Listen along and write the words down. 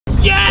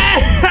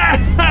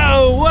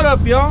What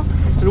up, y'all?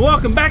 And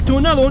welcome back to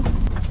another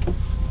one.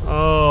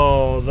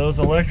 Oh, those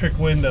electric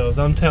windows,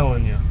 I'm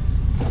telling you.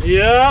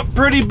 Yeah,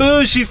 pretty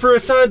bougie for a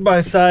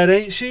side-by-side,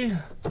 ain't she?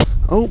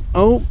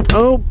 Oh,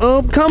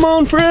 come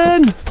on,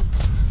 friend.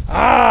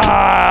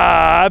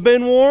 I've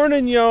been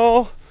warning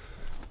y'all.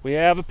 We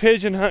have a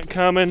pigeon hunt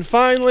coming.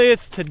 Finally,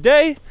 it's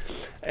today,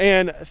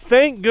 and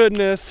thank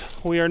goodness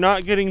we are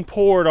not getting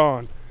poured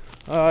on.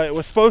 It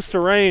was supposed to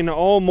rain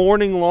all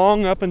morning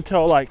long up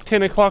until like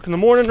 10 o'clock in the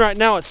morning. Right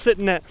now it's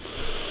sitting at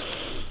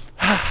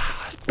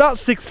about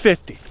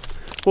 6:50.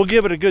 We'll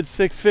give it a good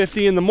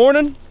 6:50 in the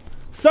morning.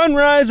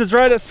 Sunrise is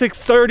right at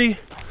 6:30.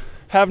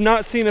 Have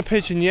not seen a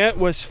pigeon yet,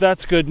 which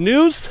that's good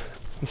news.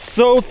 I'm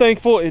so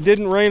thankful it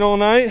didn't rain all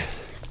night.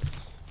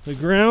 The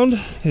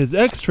ground is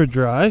extra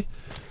dry.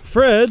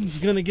 Fred's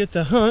gonna get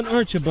the hunt,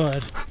 aren't you,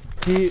 bud?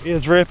 He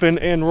is ripping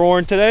and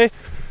roaring today.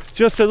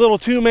 Just a little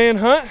two-man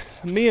hunt.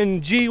 Me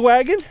and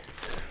G-Wagon.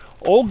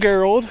 Old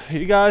Gerald,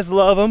 you guys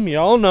love him,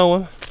 y'all know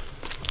him.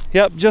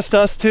 Yep, just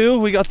us two.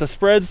 We got the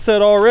spread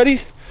set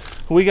already.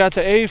 We got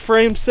the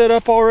A-frame set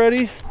up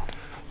already.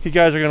 You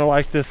guys are gonna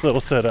like this little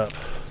setup.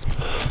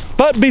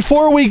 But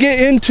before we get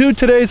into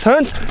today's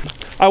hunt,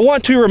 I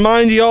want to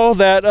remind y'all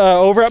that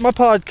over at my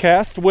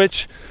podcast,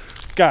 which,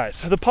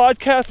 guys, the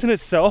podcast in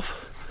itself,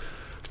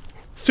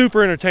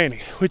 super entertaining.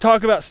 We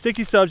talk about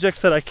sticky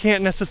subjects that I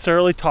can't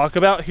necessarily talk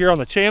about here on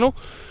the channel,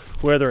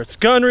 whether it's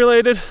gun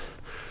related,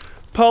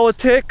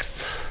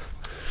 politics,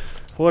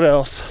 what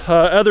else,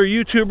 other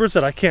YouTubers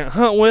that I can't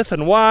hunt with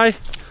and why,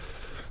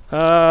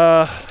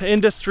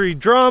 industry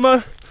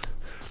drama,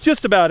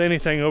 just about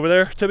anything over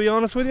there, to be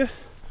honest with you.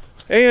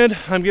 And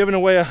I'm giving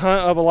away a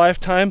hunt of a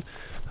lifetime.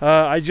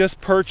 I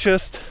just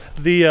purchased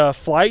the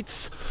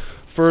flights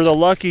for the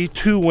lucky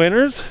 2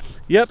 winners.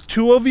 Yep,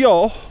 2 of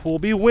y'all will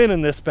be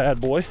winning this bad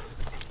boy.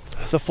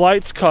 The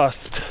flights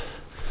cost,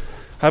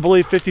 I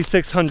believe,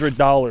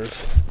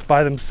 $5,600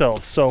 by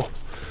themselves. So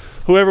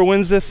whoever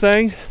wins this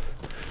thing,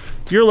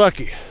 you're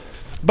lucky.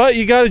 But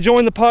you got to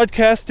join the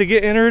podcast to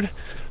get entered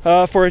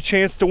for a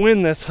chance to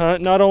win this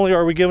hunt. Not only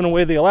are we giving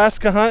away the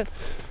Alaska hunt,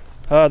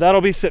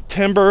 that'll be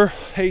September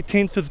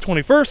 18th to the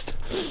 21st,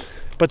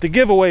 but the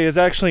giveaway is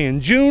actually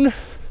in June.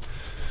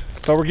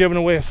 But we're giving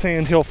away a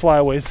Sandhill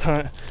Flyways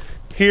hunt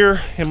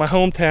here in my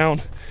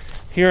hometown,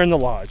 here in the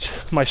lodge.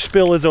 My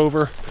spiel is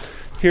over.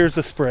 Here's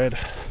the spread.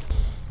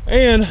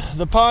 And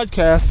the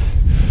podcast,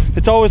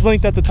 it's always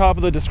linked at the top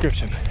of the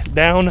description,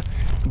 down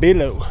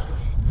below.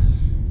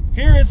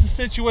 Here is the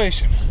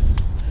situation.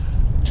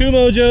 2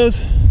 mojos,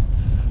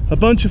 a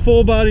bunch of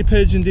full body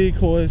pigeon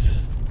decoys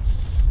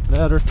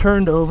that are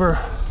turned over.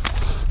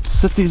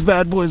 Set these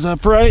bad boys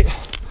upright.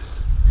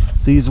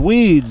 These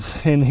weeds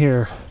in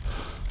here,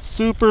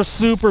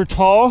 super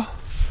tall.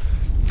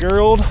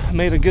 Gerald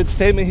made a good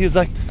statement. He's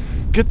like,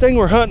 good thing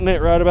we're hunting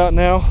it right about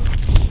now.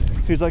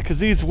 He's like, because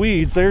these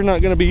weeds, they're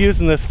not going to be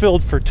using this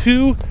field for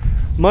too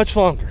much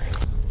longer.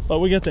 But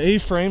we got the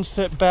A-frame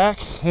set back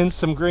in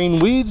some green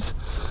weeds.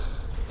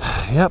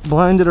 Yep,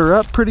 blinded her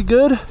up pretty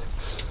good.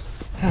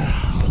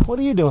 What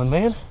are you doing,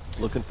 man?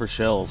 Looking for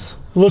shells.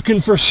 Looking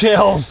for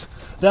shells.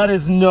 That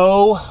is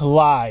no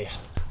lie.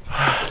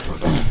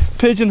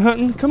 Pigeon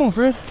hunting, come on,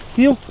 Fred,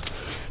 heel.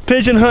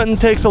 Pigeon hunting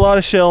takes a lot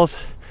of shells.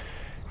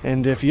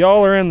 And if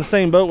y'all are in the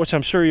same boat, which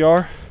I'm sure you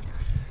are,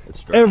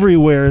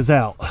 everywhere is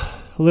out.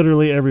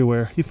 Literally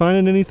everywhere. You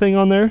finding anything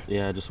on there?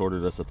 Yeah, I just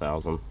ordered us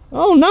 1,000.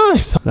 Oh,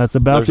 nice. That's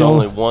about There's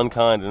only one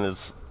kind, and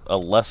it's a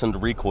lessened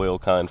recoil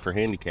kind for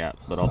handicap,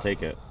 but I'll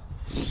take it.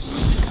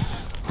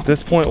 At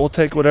this point, we'll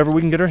take whatever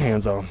we can get our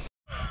hands on.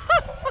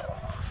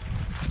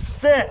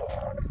 Sit,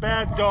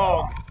 bad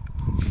dog.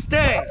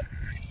 Stay.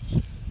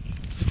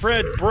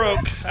 Fred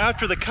broke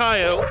after the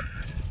coyote.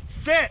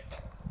 Sit.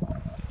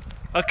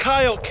 A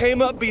coyote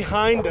came up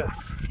behind us.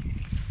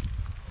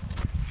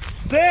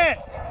 Sit!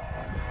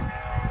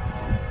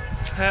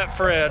 That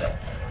Fred.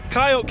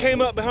 Coyote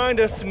came up behind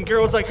us and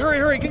girl was like,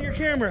 hurry, get your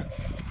camera.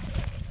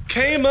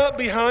 Came up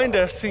behind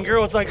us and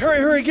girl was like,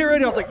 hurry, get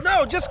ready. I was like,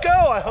 no, just go.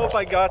 I hope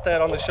I got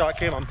that on the shot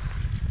cam. I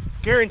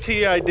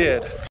guarantee I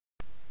did.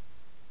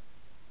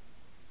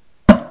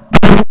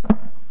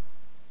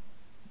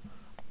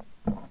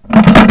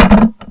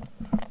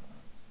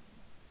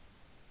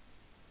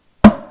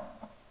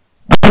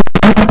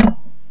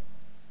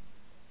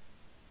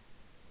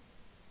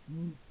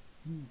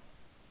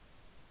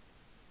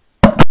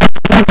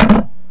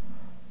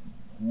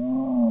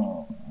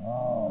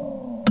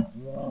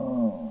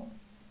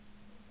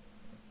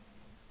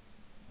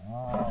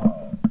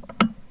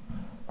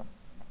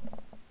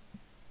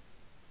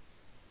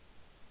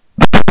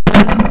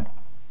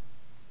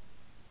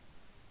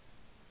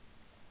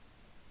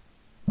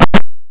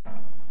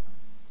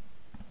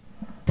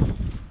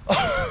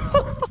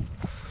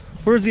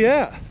 Where's he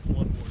at? One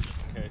more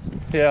just in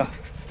case. Yeah.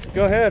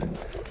 Go ahead.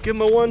 Give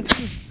him a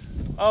 1-2.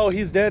 Oh,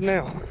 he's dead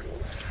now.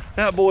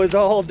 That boy's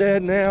all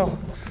dead now.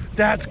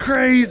 That's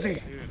crazy.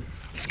 Dude.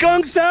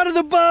 Skunk's out of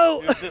the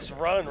boat. Dude, just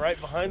run right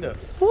behind us.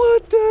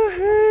 What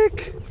the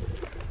heck?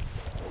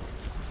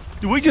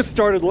 Dude, we just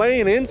started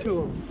laying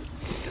into him.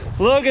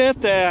 Look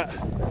at that.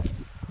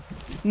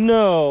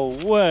 No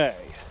way.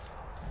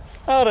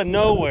 Out of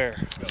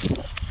nowhere.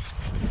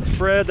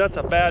 Fred, that's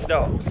a bad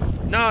dog.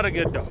 Not a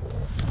good dog.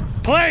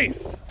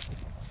 Place!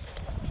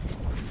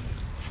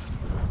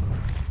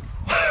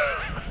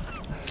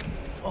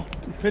 Oh,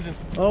 pigeons.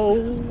 Oh,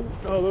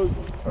 those,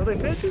 are they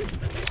pigeons?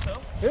 I think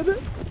so. Is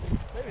it?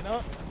 Maybe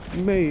not.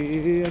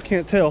 Maybe, I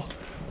can't tell.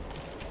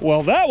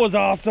 Well, that was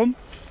awesome.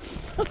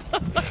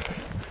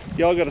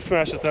 Y'all gotta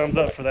smash a thumbs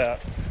up for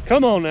that.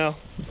 Come on now.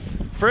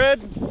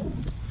 Fred,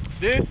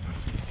 dude,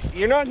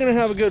 you're not gonna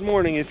have a good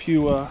morning if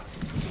you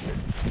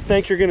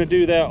think you're gonna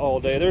do that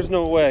all day. There's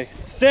no way.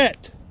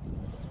 Sit!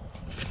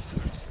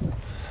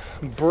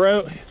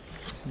 Broke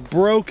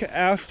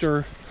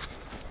after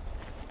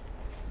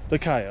the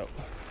coyote.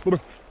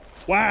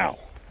 Wow.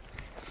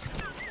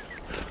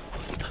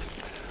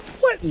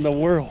 What in the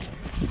world?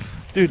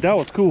 Dude, that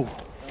was cool.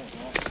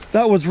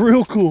 That was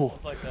real cool.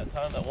 It's like that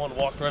time that one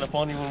walked right up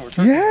on you when we were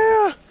turkey.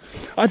 Yeah!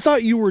 I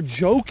thought you were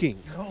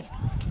joking. No.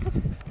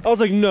 I was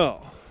like,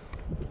 no.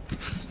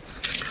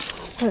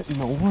 What in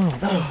the world?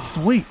 That was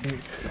sweet,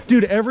 dude.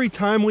 Dude, every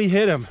time we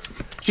hit him,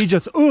 he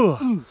just, Well,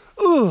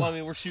 I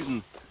mean, we're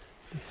shooting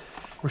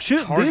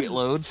target these,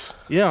 loads.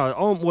 yeah,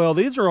 well,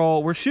 these are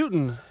all, we're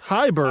shooting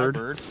high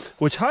bird,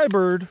 which high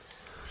bird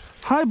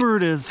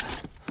is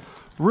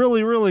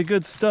really, really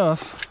good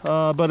stuff,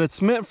 but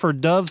it's meant for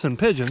doves and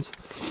pigeons.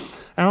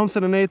 1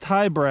 1/8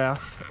 high brass,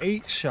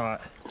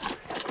 8-shot.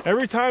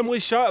 Every time we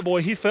shot,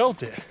 boy, he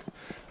felt it.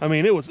 I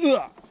mean, it was,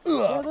 Yeah,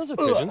 those are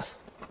pigeons.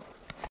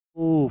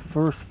 Oh,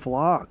 first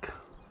flock.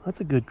 That's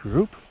a good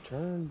group.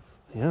 Turn.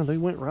 Yeah, they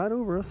went right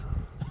over us.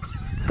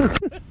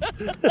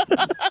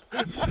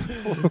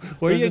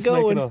 Where are you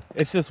going?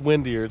 It's just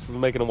windier. It's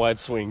making a wide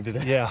swing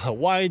today. Yeah,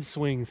 wide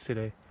swings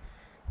today.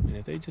 And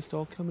if they just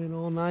all come in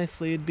all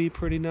nicely, it'd be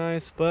pretty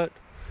nice. But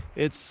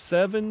it's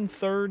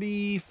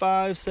 7:35,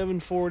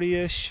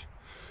 7:40-ish.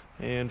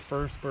 And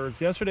first birds.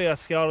 Yesterday I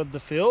scouted the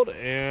field,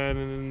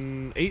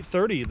 and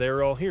 8:30 they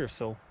were all here.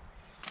 So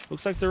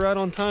looks like they're right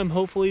on time.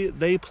 Hopefully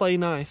they play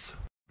nice.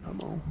 Come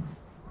on.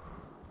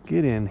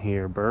 Get in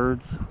here,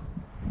 birds.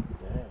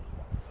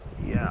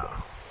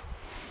 Yeah.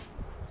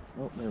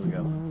 Oh, there we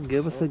go.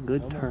 Give us a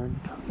good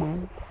turn. Come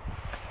on.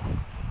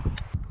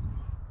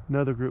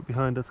 Another group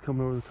behind us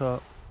coming over the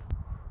top.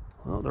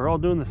 Well, they're all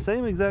doing the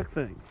same exact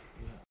thing.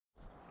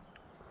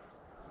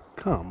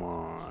 Come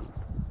on.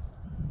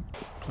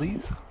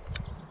 Please?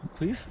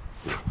 Please?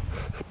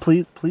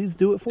 Please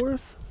do it for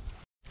us?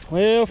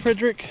 Well,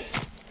 Frederick.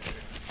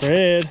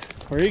 Fred,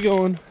 where are you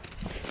going?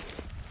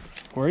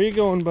 Where are you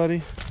going,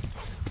 buddy?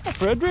 Hi,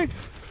 Frederick.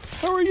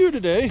 How are you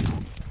today?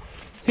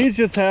 He's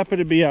just happy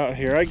to be out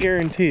here, I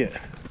guarantee it.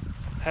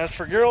 As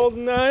for Gerald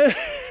and I,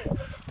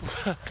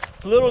 a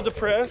little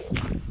depressed.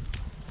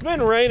 It's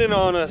been raining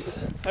on us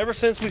ever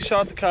since we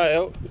shot the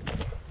coyote.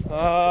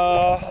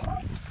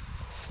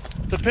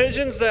 The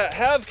pigeons that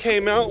have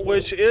came out,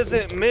 which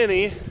isn't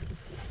many,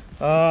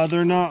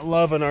 they're not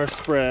loving our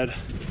spread.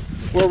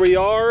 Where we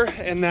are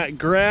in that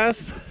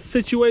grass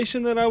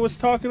situation that I was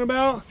talking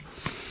about,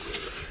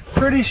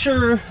 pretty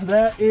sure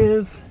that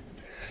is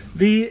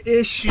the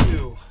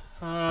issue.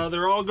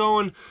 They're all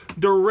going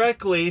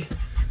directly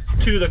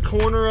to the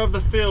corner of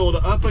the field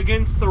up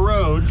against the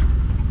road,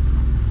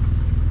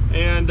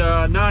 and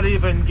not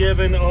even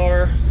giving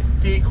our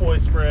decoy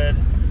spread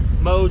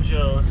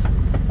mojos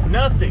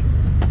nothing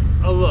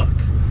a look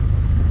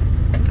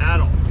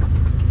at all.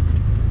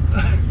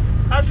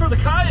 As for the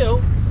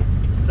coyote,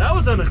 that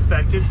was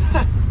unexpected.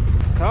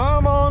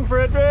 Come on,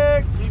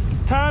 Frederick,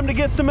 time to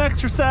get some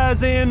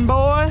exercise in,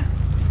 boy.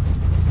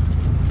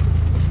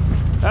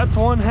 That's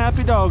one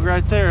happy dog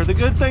right there. The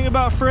good thing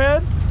about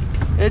Fred,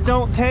 it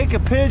don't take a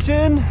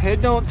pigeon,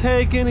 it don't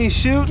take any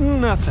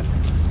shooting, nothing.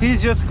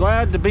 He's just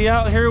glad to be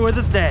out here with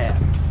his dad.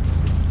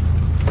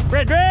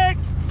 Frederick!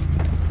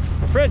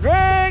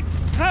 Frederick!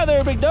 Hi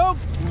there, big dog.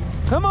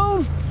 Come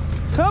on,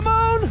 come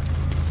on.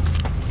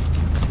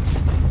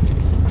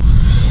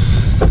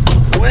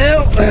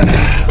 Well,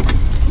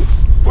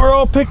 we're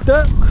all picked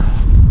up.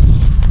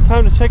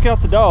 Time to check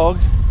out the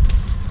dog.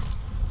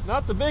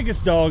 Not the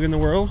biggest dog in the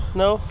world.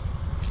 No.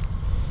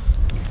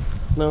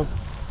 No.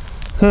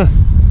 Huh.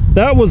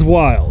 That was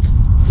wild.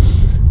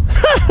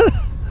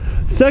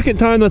 Second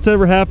time that's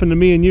ever happened to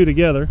me and you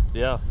together.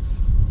 Yeah.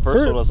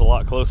 First one was a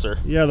lot closer.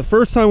 Yeah, the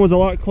first time was a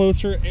lot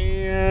closer,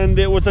 and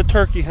it was a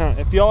turkey hunt.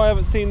 If y'all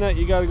haven't seen that,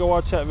 you got to go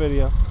watch that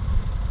video.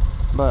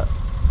 But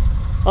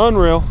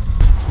unreal.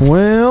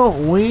 Well,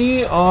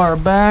 we are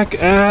back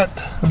at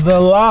the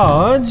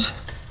lodge.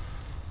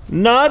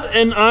 Not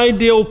an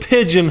ideal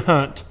pigeon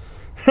hunt.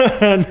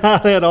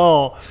 Not at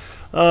all.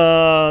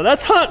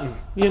 That's hunting,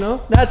 you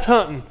know, that's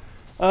hunting.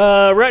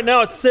 Right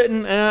now it's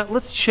sitting at,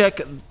 let's check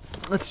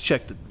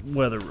the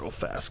weather real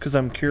fast because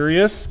I'm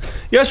curious.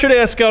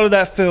 Yesterday I scouted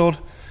that field.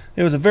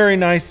 It was a very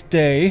nice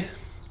day.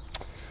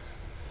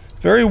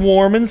 Very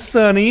warm and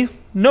sunny,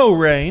 no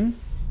rain,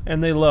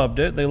 and they loved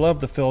it. They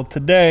loved the field.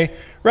 Today,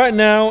 right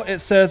now, it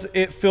says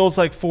it feels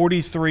like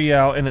 43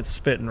 out and it's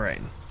spitting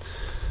rain.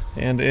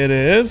 And it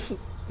is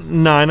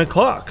 9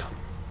 o'clock.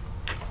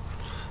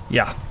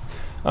 Yeah.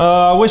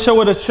 I wish I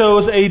would have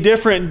chose a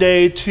different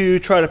day to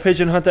try to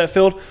pigeon hunt that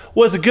field.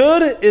 What's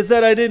good is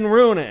that I didn't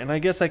ruin it, and I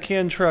guess I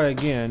can try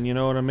again, you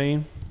know what I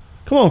mean?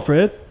 Come on,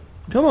 Fred.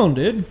 Come on,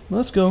 dude.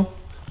 Let's go.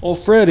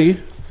 Old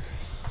Freddy,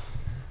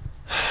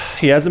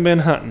 he hasn't been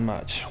hunting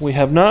much. We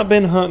have not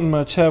been hunting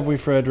much, have we,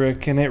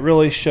 Frederick? And it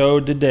really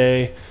showed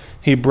today.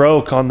 He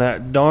broke on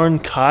that darn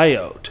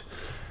coyote.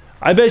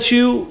 I bet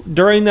you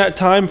during that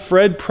time,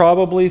 Fred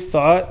probably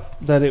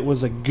thought that it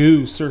was a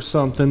goose or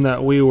something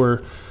that we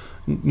were,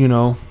 you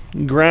know,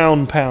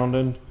 ground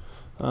pounding.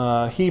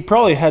 He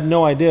probably had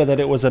no idea that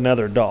it was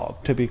another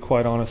dog, to be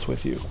quite honest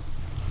with you.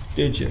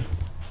 Did you?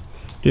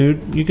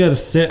 Dude, you gotta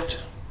sit.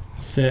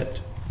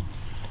 Sit.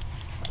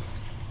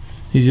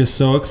 He's just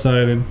so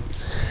excited.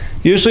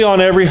 Usually on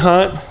every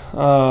hunt,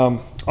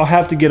 I'll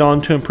have to get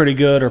onto him pretty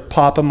good or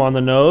pop him on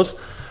the nose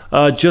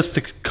just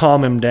to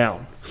calm him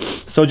down.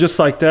 So just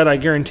like that, I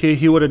guarantee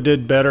he would have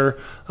did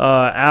better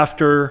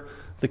after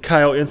the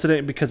coyote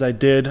incident, because I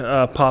did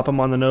pop him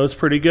on the nose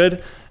pretty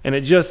good. And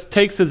it just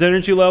takes his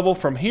energy level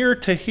from here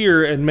to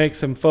here and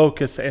makes him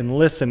focus and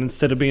listen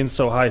instead of being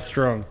so high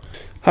strung.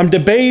 I'm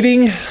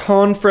debating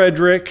on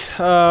Frederick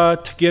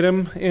to get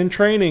him in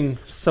training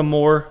some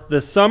more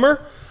this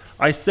summer.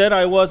 I said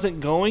I wasn't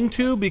going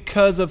to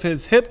because of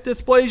his hip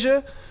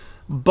dysplasia,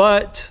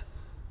 but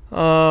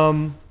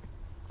I'm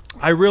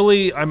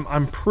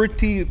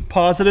pretty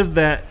positive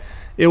that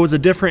it was a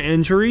different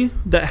injury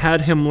that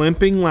had him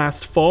limping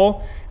last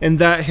fall, and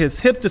that his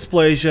hip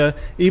dysplasia,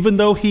 even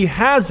though he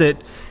has it,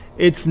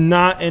 it's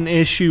not an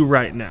issue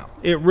right now.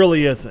 It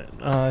really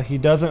isn't. He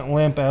doesn't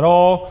limp at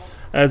all.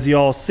 As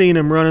y'all seen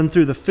him running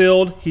through the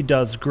field, he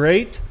does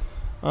great.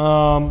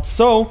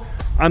 So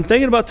I'm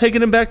thinking about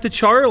taking him back to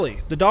Charlie,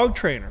 the dog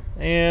trainer,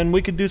 and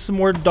we could do some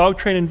more dog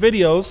training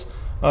videos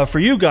for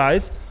you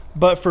guys.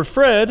 But for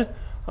Fred,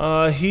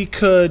 he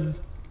could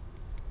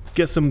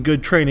get some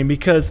good training,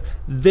 because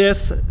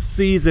this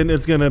season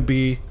is going to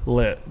be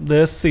lit.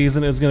 This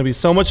season is going to be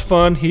so much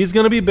fun. He's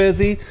going to be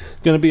busy,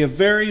 going to be a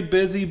very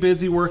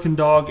busy working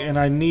dog, and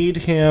I need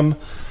him,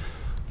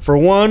 for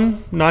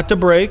one, not to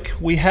break.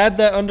 We had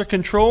that under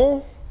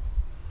control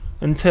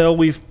until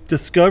we've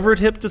discovered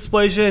hip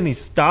dysplasia, and he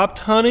stopped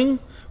hunting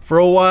for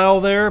a while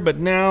there. But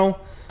now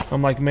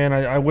I'm like, man,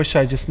 I wish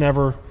I just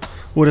never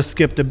would have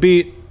skipped a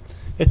beat.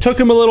 It took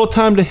him a little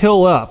time to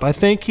heal up. I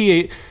think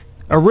he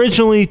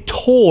originally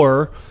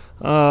tore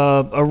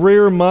a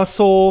rear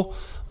muscle,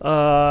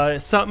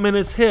 something in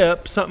his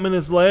hip, something in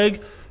his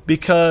leg,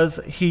 because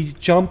he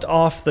jumped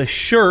off the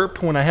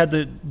sherp. When I had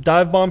the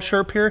dive bomb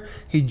sherp here,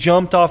 he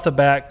jumped off the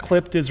back,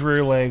 clipped his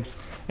rear legs,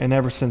 and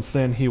ever since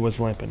then he was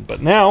limping.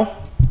 But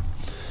now,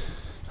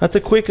 that's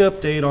a quick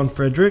update on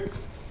Frederick.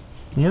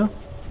 Yeah.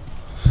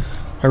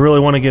 I really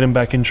want to get him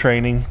back in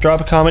training.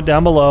 Drop a comment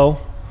down below.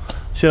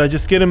 Should I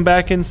just get him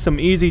back in some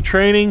easy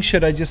training?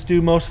 Should I just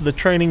do most of the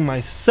training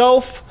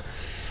myself?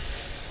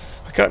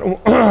 I kind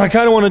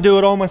of want to do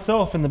it all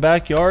myself in the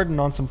backyard and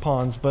on some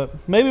ponds, but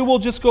maybe we'll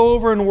just go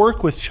over and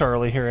work with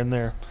Charlie here and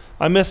there.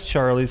 I miss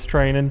Charlie's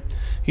training.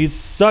 He's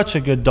such a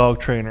good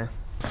dog trainer.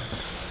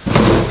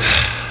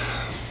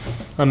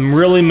 I'm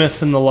really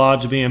missing the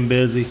lodge being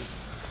busy.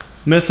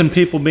 Missing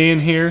people being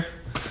here.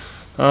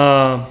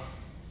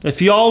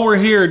 If y'all were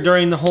here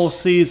during the whole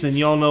season,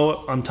 y'all know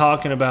what I'm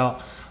talking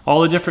about.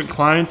 All the different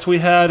clients we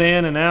had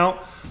in and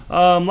out.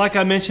 Like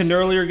I mentioned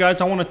earlier, guys,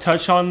 I want to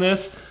touch on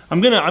this. I'm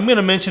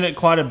gonna mention it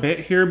quite a bit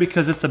here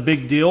because it's a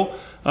big deal.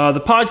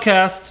 The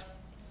podcast,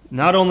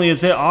 not only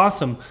is it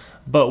awesome,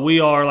 but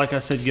we are, like I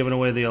said, giving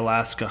away the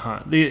Alaska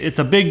hunt. It's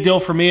a big deal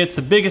for me. It's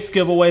the biggest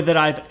giveaway that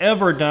I've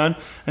ever done,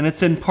 and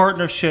it's in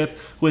partnership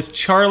with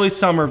Charlie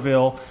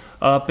Somerville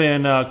up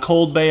in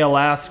Cold Bay,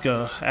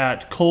 Alaska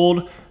at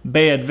Cold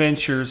Bay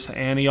Adventures,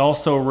 and he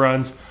also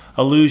runs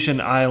Illusion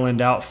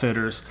Island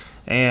Outfitters.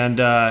 And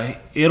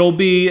it'll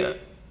be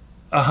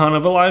a hunt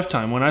of a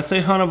lifetime. When I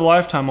say hunt of a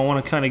lifetime, I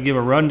want to kind of give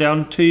a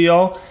rundown to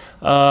y'all.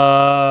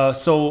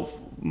 So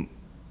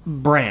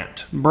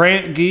Brant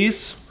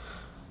geese,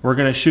 we're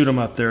going to shoot them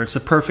up there. It's the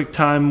perfect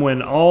time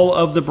when all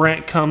of the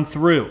Brant come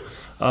through,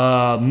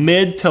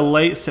 mid to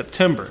late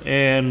September.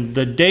 And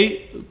the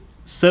date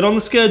set on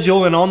the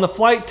schedule and on the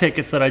flight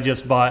tickets that I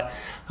just bought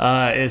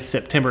is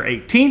September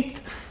 18th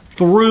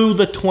through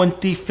the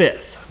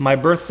 25th. My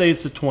birthday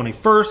is the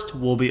 21st.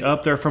 We'll be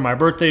up there for my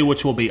birthday,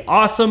 which will be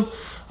awesome.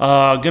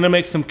 Gonna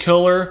make some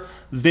killer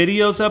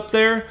videos up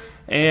there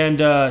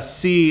and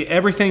see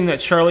everything that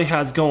Charlie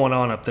has going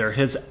on up there.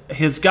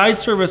 His guide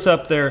service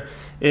up there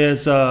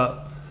is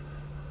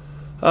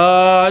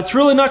it's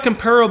really not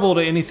comparable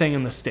to anything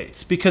in the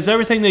States, because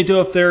everything they do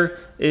up there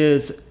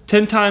is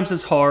 10 times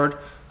as hard,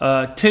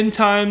 10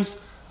 times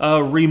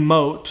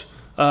remote.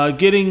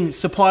 Getting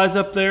supplies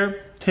up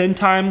there 10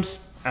 times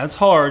as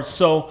hard.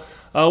 So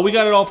we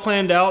got it all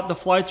planned out. The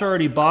flights are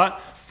already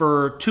bought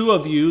for 2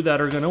 of you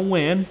that are gonna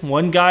win.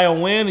 One guy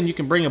will win, and you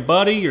can bring a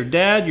buddy, your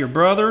dad, your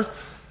brother,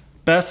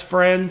 best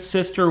friend,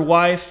 sister,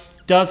 wife,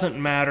 doesn't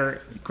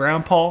matter,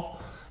 grandpa,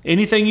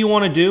 anything you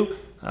wanna do.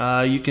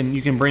 you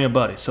can bring a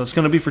buddy. So it's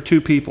going to be for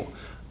 2 people.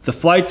 The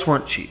flights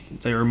weren't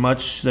cheap. They were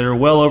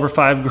well over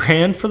 $5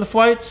 grand for the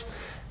flights,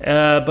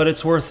 but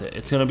it's worth it.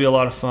 It's going to be a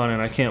lot of fun,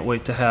 and I can't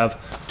wait to have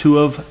two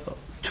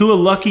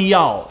lucky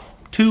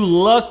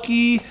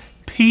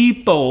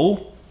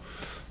people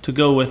to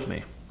go with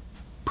me.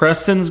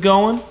 Preston's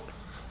going,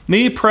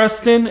 me,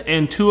 Preston,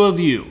 and 2 of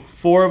you.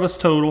 4 of us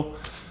total.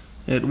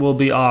 It will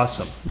be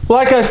awesome.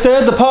 Like I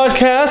said, the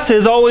podcast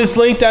is always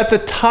linked at the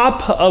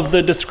top of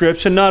the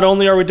description. Not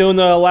only are we doing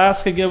the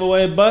Alaska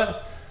giveaway,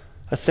 but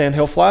a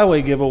Sandhill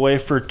Flyway giveaway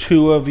for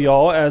 2 of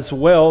y'all as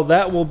well.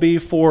 That will be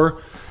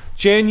for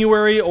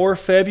January or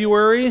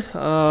February.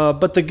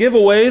 But the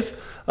giveaways,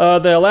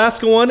 the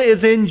Alaska one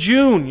is in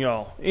June,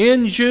 y'all.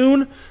 In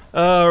June.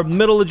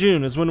 Middle of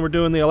June is when we're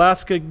doing the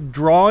Alaska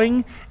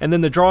drawing, and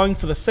then the drawing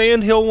for the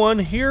Sandhill one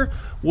here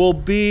will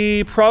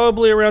be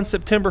probably around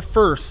September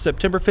 1st,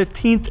 September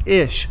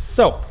 15th-ish.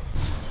 So,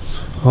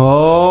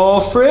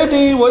 oh,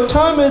 Freddie, what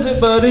time is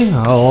it, buddy?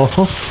 Oh,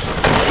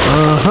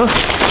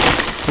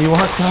 you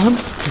want some?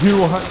 You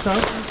want some?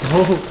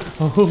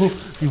 Oh,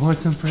 you want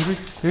some, Freddie?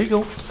 There you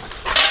go.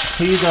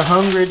 He's a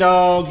hungry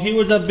dog. He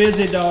was a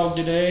busy dog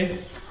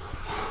today.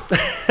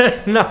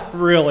 Not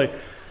really.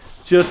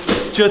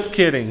 Just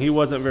kidding. He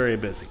wasn't very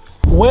busy.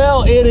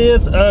 Well, it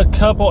is a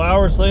couple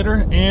hours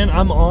later, and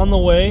I'm on the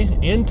way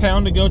in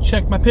town to go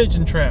check my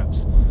pigeon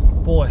traps.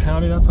 Boy,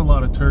 howdy, that's a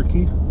lot of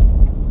turkey.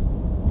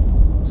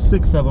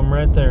 6 of them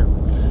right there.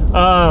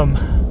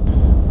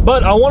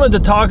 But I wanted to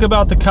talk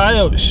about the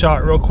coyote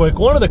shot real quick.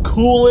 One of the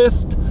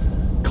coolest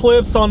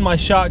clips on my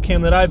shot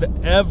cam that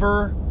I've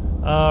ever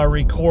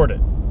recorded.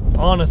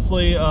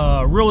 Honestly,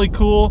 really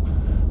cool.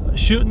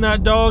 Shooting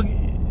that dog,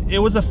 it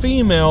was a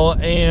female,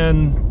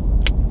 and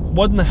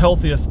wasn't the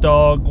healthiest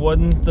dog,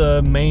 wasn't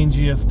the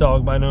mangiest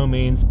dog by no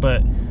means,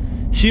 but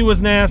she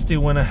was nasty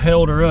when I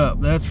held her up,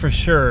 that's for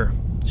sure.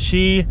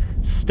 She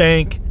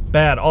stank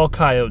bad. All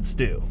coyotes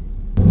do.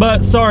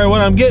 But sorry, what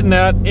I'm getting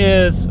at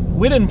is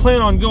we didn't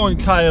plan on going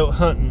coyote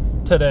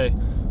hunting today.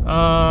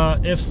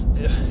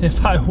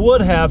 If I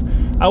would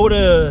have, I would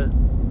have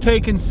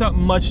taken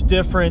something much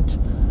different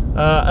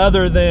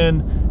other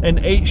than an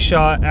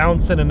 8-shot, 1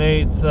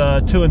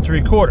 1/8, 2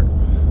 3/4.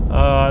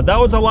 That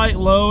was a light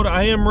load.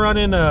 I am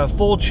running a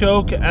full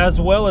choke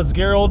as well as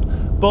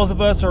Gerald. Both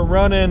of us are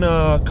running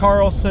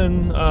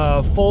Carlson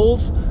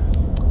fulls.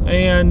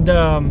 And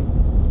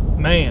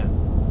man,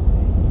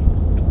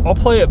 I'll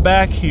play it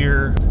back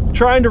here.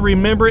 Trying to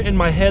remember it in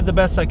my head the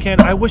best I can.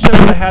 I wish I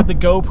would have had the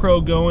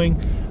GoPro going.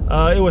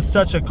 It was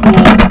such a cool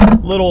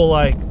little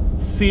like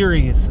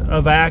series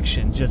of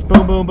action. Just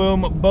boom, boom,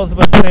 boom. Both of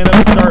us stand up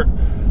and start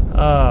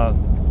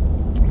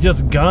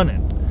just gunning.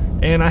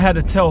 And I had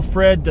to tell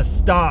Fred to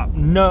stop.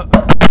 No,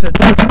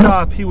 to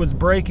stop. He was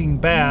braking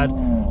bad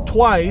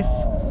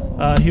twice.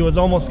 He was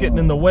almost getting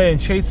in the way and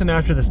chasing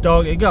after this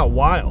dog. It got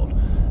wild.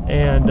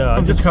 And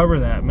just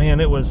cover that, man.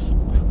 It was.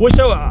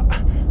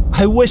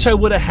 I wish I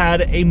would have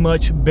had a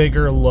much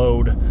bigger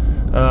load,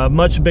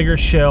 much bigger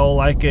shell,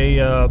 like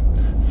a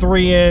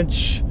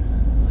 3-inch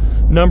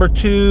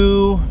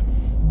 #2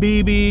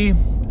 BB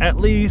at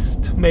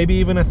least, maybe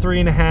even a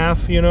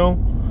 3.5. You know.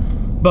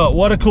 But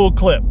what a cool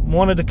clip.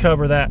 Wanted to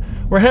cover that.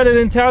 We're headed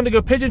in town to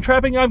go pigeon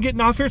trapping. I'm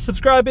getting off here.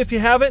 Subscribe if you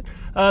haven't.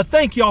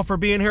 Thank y'all for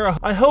being here.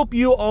 I hope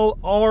you all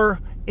are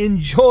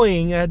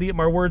enjoying, I had to get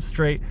my words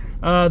straight,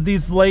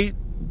 these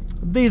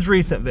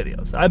recent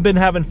videos. I've been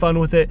having fun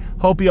with it.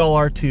 Hope y'all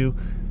are too.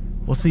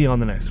 We'll see you on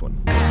the next one.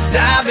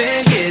 I've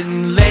been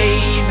getting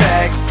laid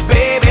back,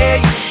 baby.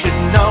 You should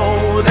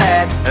know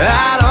that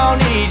I don't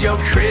need your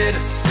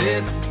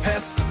criticism.